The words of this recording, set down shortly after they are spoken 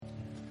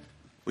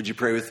Would you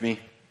pray with me?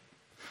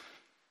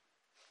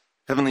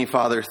 Heavenly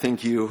Father,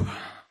 thank you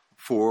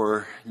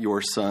for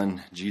your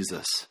Son,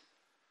 Jesus,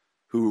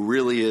 who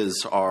really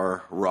is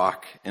our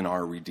rock and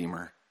our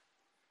Redeemer,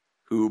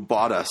 who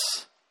bought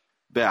us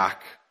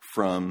back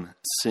from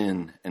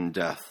sin and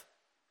death.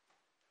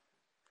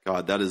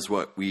 God, that is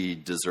what we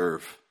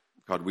deserve.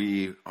 God,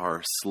 we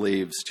are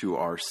slaves to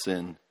our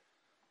sin,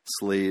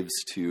 slaves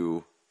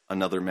to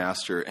another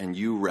master, and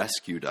you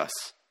rescued us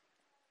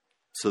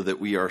so that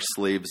we are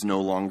slaves no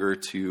longer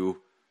to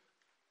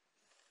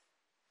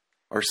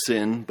our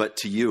sin, but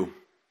to you.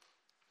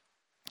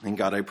 And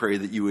God, I pray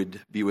that you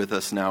would be with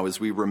us now as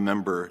we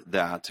remember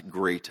that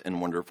great and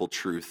wonderful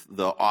truth,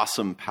 the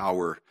awesome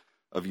power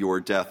of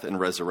your death and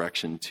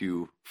resurrection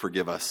to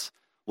forgive us.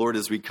 Lord,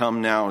 as we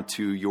come now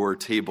to your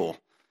table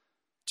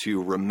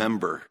to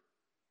remember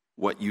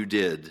what you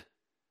did,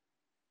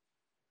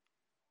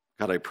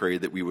 God, I pray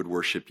that we would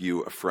worship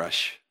you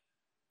afresh,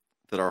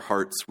 that our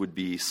hearts would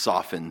be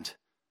softened,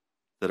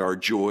 that our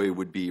joy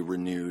would be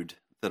renewed,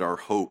 that our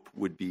hope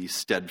would be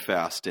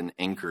steadfast and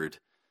anchored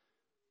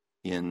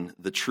in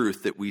the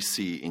truth that we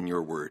see in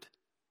your word.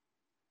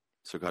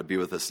 So God, be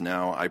with us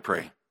now, I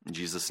pray. In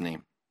Jesus'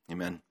 name,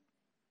 amen.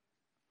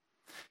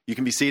 You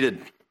can be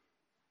seated.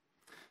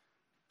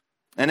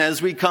 And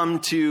as we come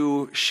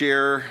to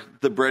share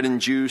the bread and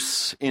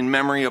juice in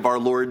memory of our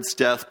Lord's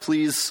death,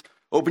 please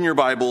open your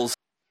Bibles.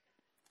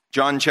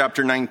 John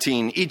chapter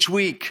 19. Each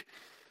week,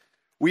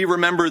 we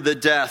remember the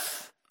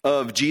death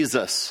of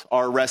Jesus,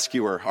 our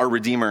rescuer, our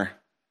Redeemer.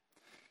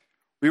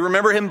 We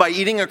remember him by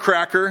eating a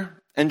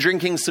cracker and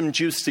drinking some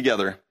juice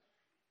together.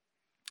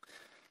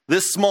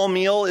 This small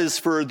meal is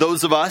for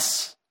those of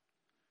us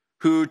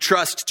who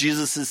trust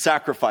Jesus'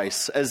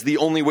 sacrifice as the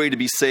only way to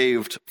be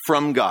saved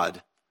from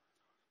God,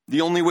 the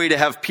only way to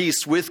have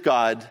peace with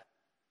God,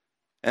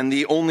 and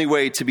the only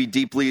way to be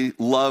deeply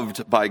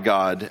loved by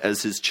God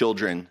as his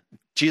children.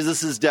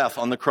 Jesus' death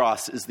on the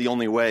cross is the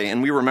only way,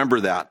 and we remember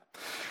that.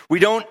 We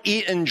don't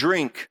eat and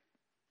drink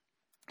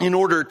in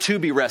order to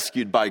be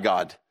rescued by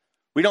God.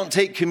 We don't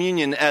take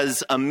communion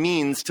as a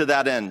means to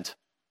that end,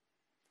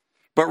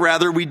 but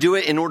rather we do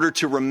it in order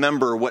to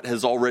remember what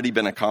has already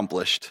been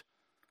accomplished,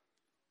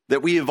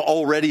 that we have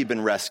already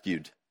been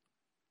rescued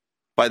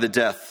by the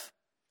death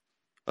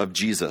of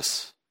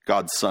Jesus,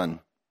 God's Son.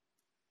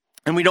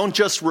 And we don't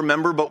just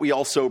remember, but we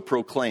also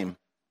proclaim.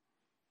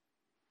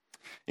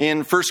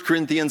 In 1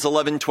 Corinthians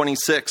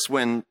 11:26,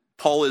 when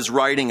Paul is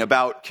writing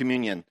about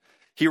communion,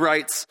 he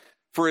writes,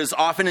 "For as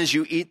often as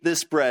you eat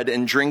this bread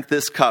and drink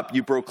this cup,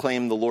 you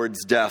proclaim the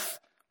Lord's death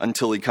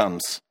until he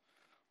comes."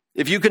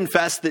 If you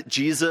confess that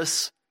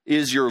Jesus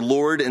is your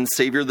Lord and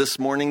Savior this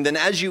morning, then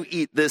as you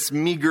eat this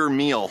meager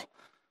meal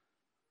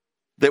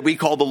that we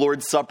call the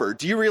Lord's Supper,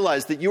 do you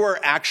realize that you are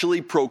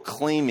actually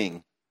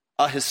proclaiming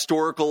a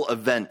historical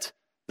event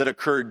that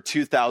occurred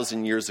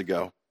 2,000 years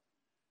ago?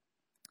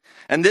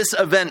 And this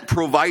event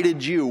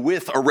provided you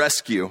with a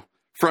rescue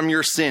from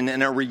your sin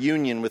and a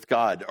reunion with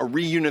God, a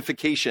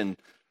reunification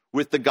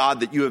with the God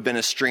that you have been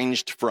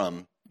estranged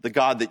from, the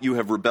God that you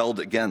have rebelled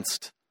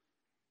against.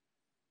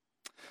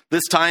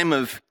 This time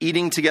of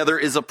eating together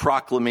is a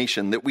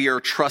proclamation that we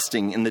are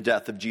trusting in the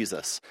death of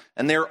Jesus.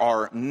 And there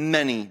are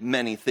many,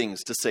 many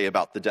things to say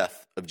about the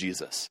death of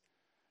Jesus.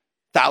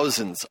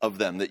 Thousands of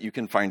them that you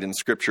can find in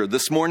Scripture.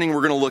 This morning,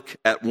 we're going to look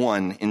at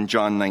one in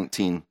John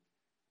 19.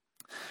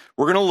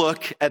 We're going to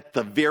look at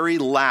the very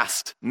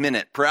last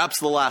minute, perhaps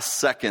the last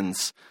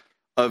seconds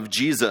of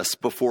Jesus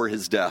before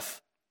his death.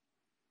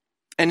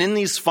 And in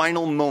these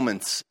final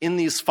moments, in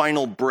these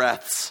final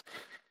breaths,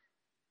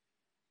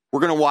 we're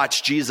going to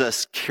watch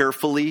Jesus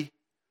carefully,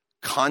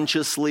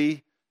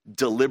 consciously,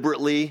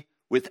 deliberately,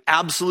 with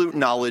absolute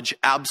knowledge,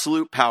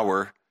 absolute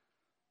power,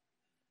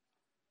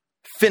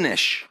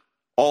 finish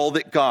all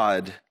that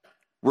God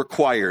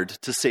required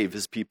to save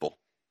his people.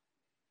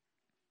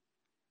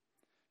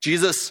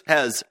 Jesus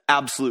has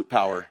absolute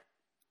power,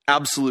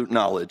 absolute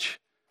knowledge,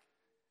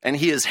 and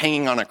he is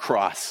hanging on a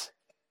cross.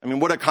 I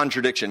mean, what a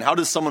contradiction. How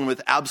does someone with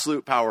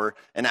absolute power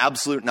and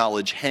absolute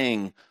knowledge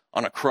hang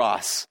on a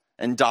cross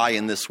and die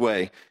in this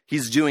way?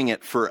 He's doing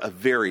it for a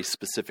very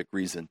specific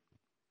reason.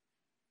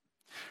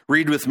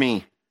 Read with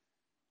me,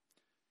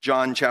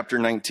 John chapter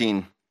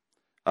 19,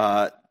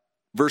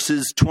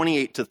 verses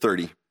 28 to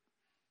 30.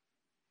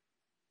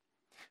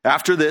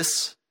 After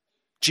this,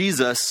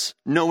 Jesus,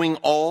 knowing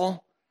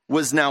all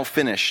was now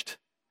finished,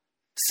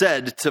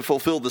 said to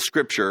fulfill the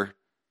scripture,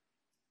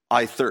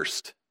 "I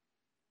thirst."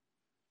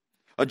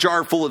 A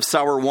jar full of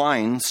sour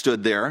wine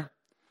stood there,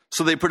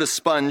 so they put a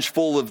sponge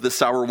full of the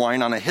sour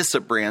wine on a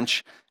hyssop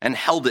branch and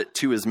held it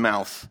to his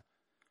mouth.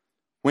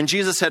 When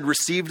Jesus had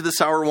received the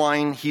sour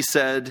wine, he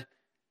said,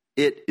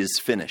 "It is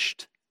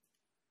finished."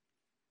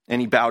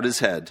 And he bowed his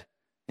head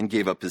and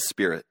gave up his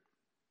spirit.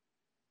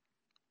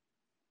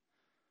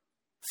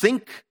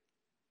 Think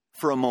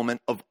for a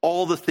moment of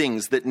all the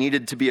things that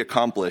needed to be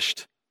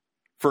accomplished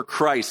for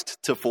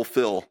Christ to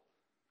fulfill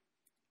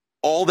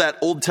all that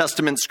Old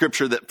Testament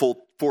scripture that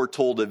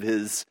foretold of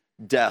his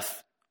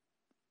death,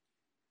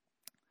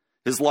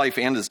 his life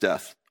and his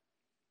death.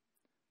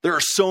 There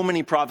are so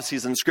many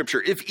prophecies in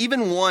Scripture. If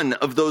even one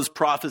of those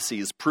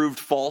prophecies proved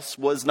false,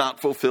 was not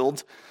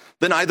fulfilled,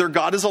 then either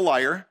God is a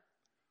liar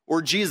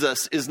or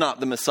Jesus is not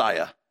the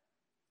Messiah.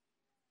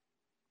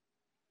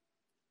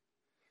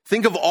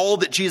 Think of all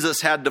that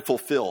Jesus had to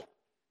fulfill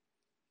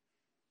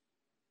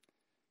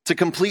to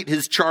complete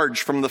his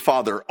charge from the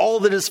Father, all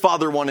that his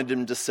Father wanted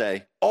him to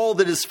say, all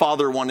that his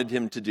Father wanted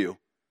him to do.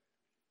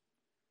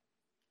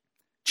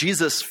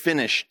 Jesus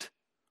finished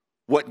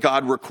what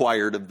God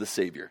required of the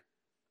Savior.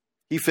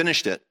 He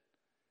finished it.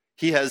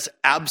 He has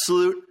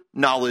absolute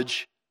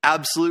knowledge,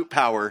 absolute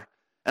power,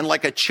 and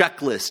like a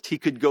checklist, he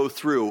could go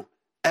through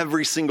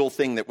every single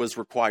thing that was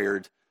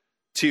required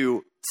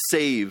to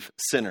save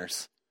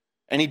sinners.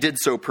 And he did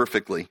so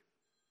perfectly.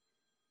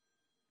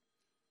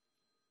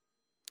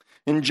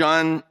 In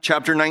John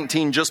chapter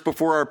 19, just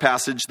before our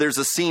passage, there's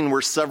a scene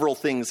where several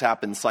things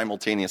happen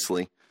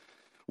simultaneously.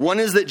 One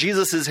is that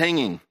Jesus is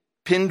hanging,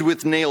 pinned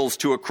with nails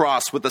to a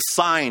cross with a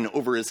sign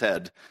over his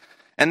head.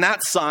 And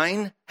that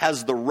sign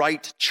has the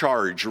right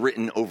charge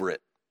written over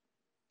it.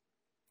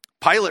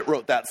 Pilate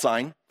wrote that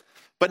sign,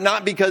 but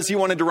not because he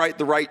wanted to write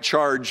the right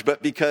charge,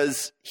 but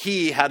because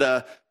he had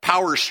a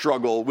power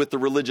struggle with the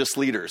religious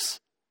leaders.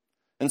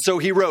 And so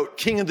he wrote,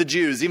 King of the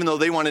Jews, even though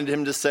they wanted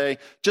him to say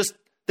just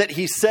that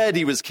he said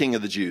he was King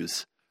of the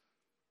Jews.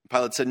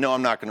 Pilate said, no,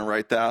 I'm not going to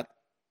write that.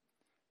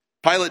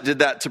 Pilate did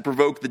that to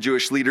provoke the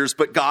Jewish leaders,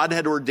 but God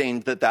had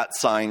ordained that that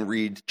sign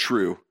read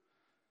true.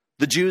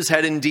 The Jews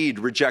had indeed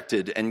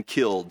rejected and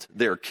killed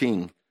their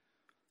king,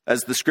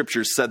 as the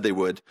scriptures said they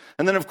would.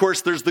 And then, of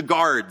course, there's the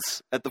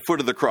guards at the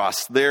foot of the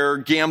cross. They're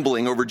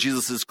gambling over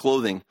Jesus'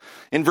 clothing.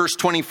 In verse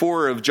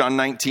 24 of John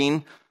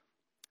 19,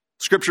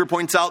 Scripture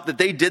points out that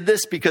they did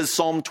this because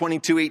Psalm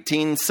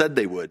 22:18 said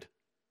they would.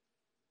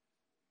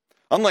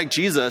 Unlike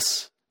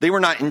Jesus, they were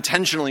not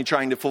intentionally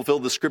trying to fulfill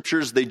the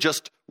Scriptures. They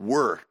just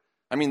were.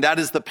 I mean, that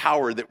is the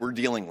power that we're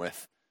dealing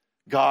with.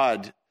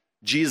 God,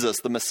 Jesus,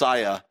 the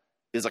Messiah,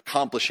 is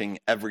accomplishing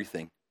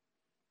everything.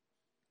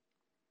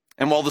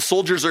 And while the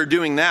soldiers are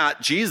doing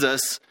that,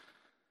 Jesus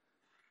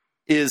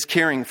is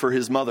caring for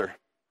his mother.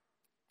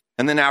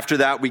 And then after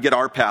that, we get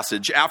our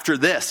passage. After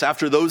this,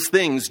 after those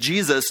things,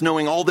 Jesus,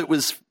 knowing all that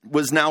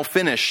was now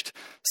finished,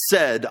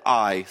 said,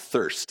 I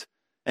thirst.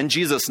 And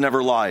Jesus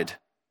never lied.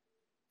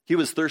 He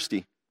was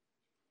thirsty.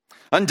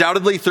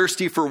 Undoubtedly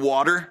thirsty for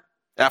water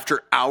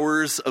after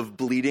hours of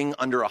bleeding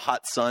under a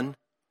hot sun.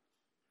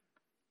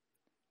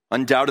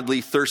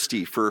 Undoubtedly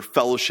thirsty for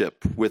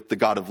fellowship with the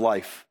God of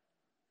life,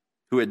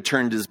 who had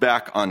turned his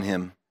back on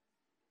him,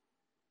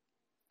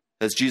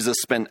 as Jesus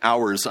spent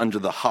hours under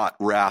the hot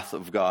wrath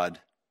of God.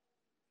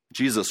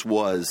 Jesus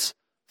was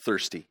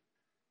thirsty.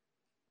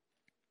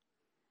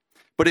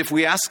 But if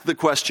we ask the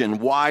question,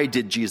 why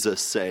did Jesus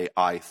say,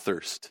 I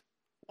thirst?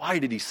 Why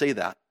did he say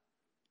that?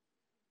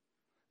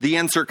 The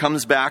answer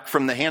comes back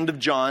from the hand of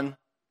John,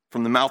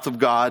 from the mouth of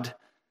God,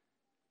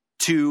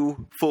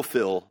 to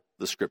fulfill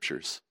the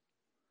Scriptures.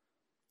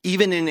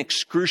 Even in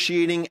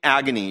excruciating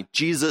agony,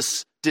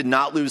 Jesus did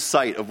not lose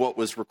sight of what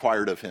was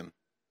required of him.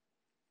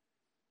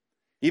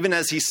 Even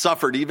as he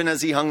suffered, even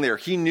as he hung there,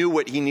 he knew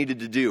what he needed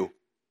to do.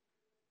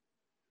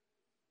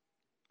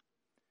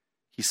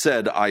 He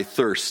said, I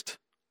thirst.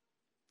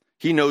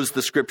 He knows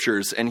the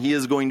Scriptures, and he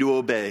is going to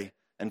obey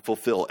and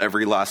fulfill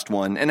every last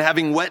one. And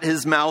having wet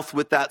his mouth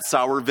with that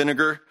sour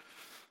vinegar,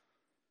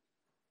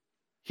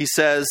 he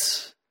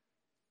says,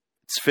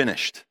 it's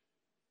finished.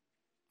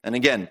 And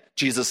again,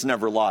 Jesus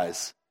never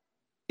lies.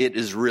 It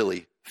is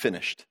really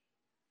finished.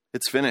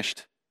 It's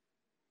finished.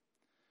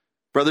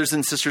 Brothers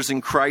and sisters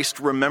in Christ,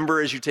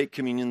 remember as you take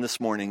communion this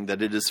morning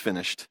that it is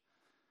finished.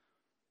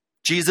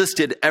 Jesus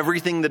did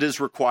everything that is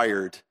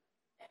required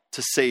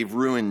to save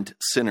ruined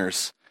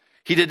sinners.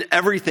 He did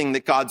everything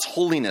that God's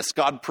holiness,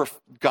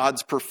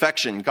 God's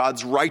perfection,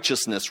 God's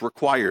righteousness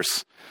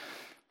requires.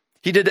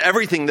 He did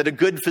everything that a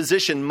good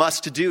physician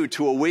must do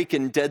to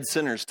awaken dead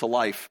sinners to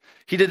life.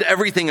 He did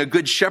everything a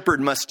good shepherd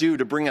must do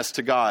to bring us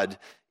to God.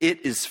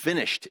 It is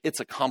finished. It's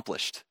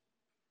accomplished.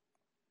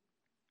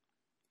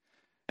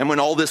 And when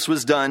all this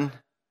was done,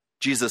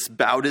 Jesus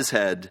bowed his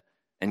head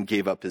and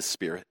gave up his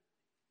spirit.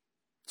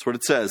 That's what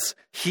it says.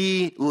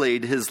 He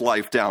laid his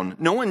life down.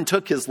 No one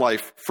took his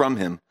life from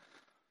him.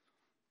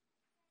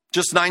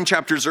 Just 9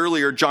 chapters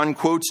earlier, John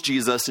quotes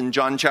Jesus in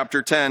John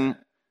chapter 10,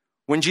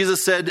 when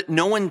Jesus said,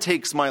 no one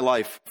takes my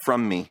life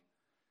from me,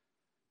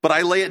 but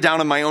I lay it down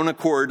on my own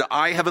accord.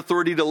 I have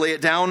authority to lay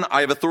it down.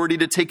 I have authority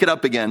to take it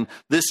up again.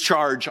 This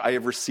charge I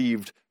have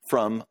received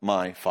from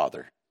my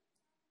Father.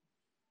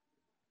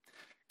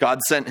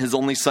 God sent his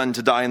only Son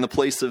to die in the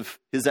place of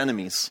his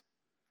enemies,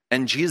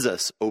 and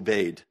Jesus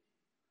obeyed.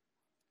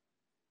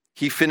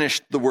 He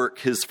finished the work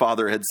his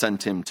Father had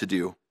sent him to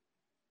do.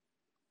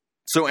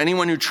 So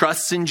anyone who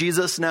trusts in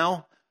Jesus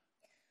now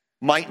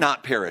might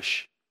not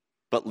perish,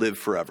 but live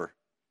forever.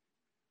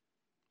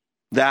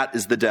 That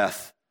is the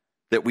death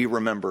that we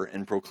remember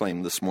and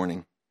proclaim this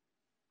morning.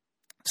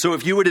 So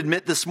if you would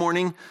admit this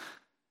morning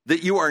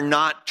that you are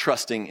not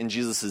trusting in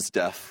Jesus'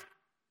 death,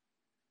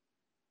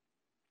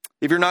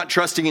 if you're not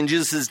trusting in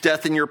Jesus'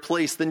 death in your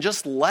place, then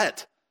just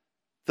let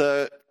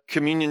the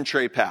communion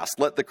tray pass.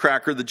 Let the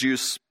cracker, the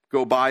juice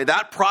go by.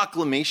 That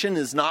proclamation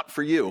is not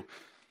for you.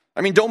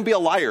 I mean, don't be a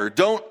liar.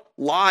 Don't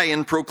lie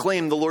and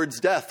proclaim the Lord's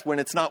death when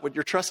it's not what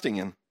you're trusting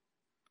in.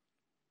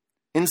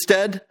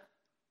 Instead,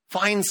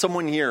 find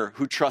someone here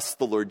who trusts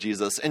the Lord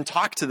Jesus and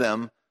talk to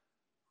them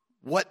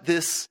what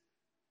this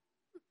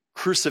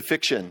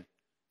crucifixion,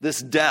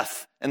 this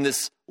death, and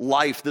this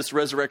life, this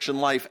resurrection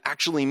life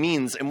actually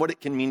means and what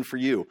it can mean for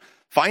you.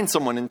 Find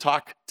someone and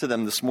talk to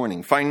them this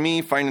morning. Find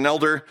me, find an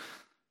elder,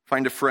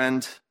 find a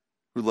friend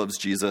who loves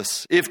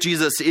Jesus. If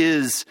Jesus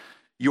is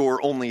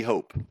your only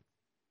hope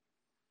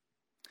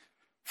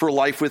for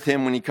life with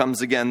him when he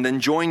comes again, then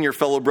join your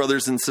fellow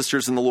brothers and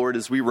sisters in the Lord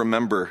as we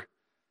remember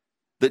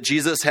that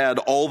Jesus had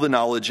all the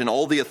knowledge and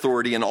all the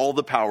authority and all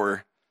the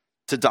power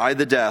to die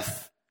the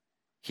death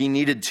he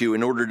needed to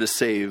in order to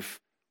save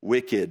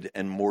wicked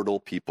and mortal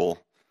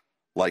people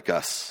like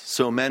us.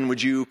 So men,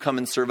 would you come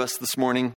and serve us this morning?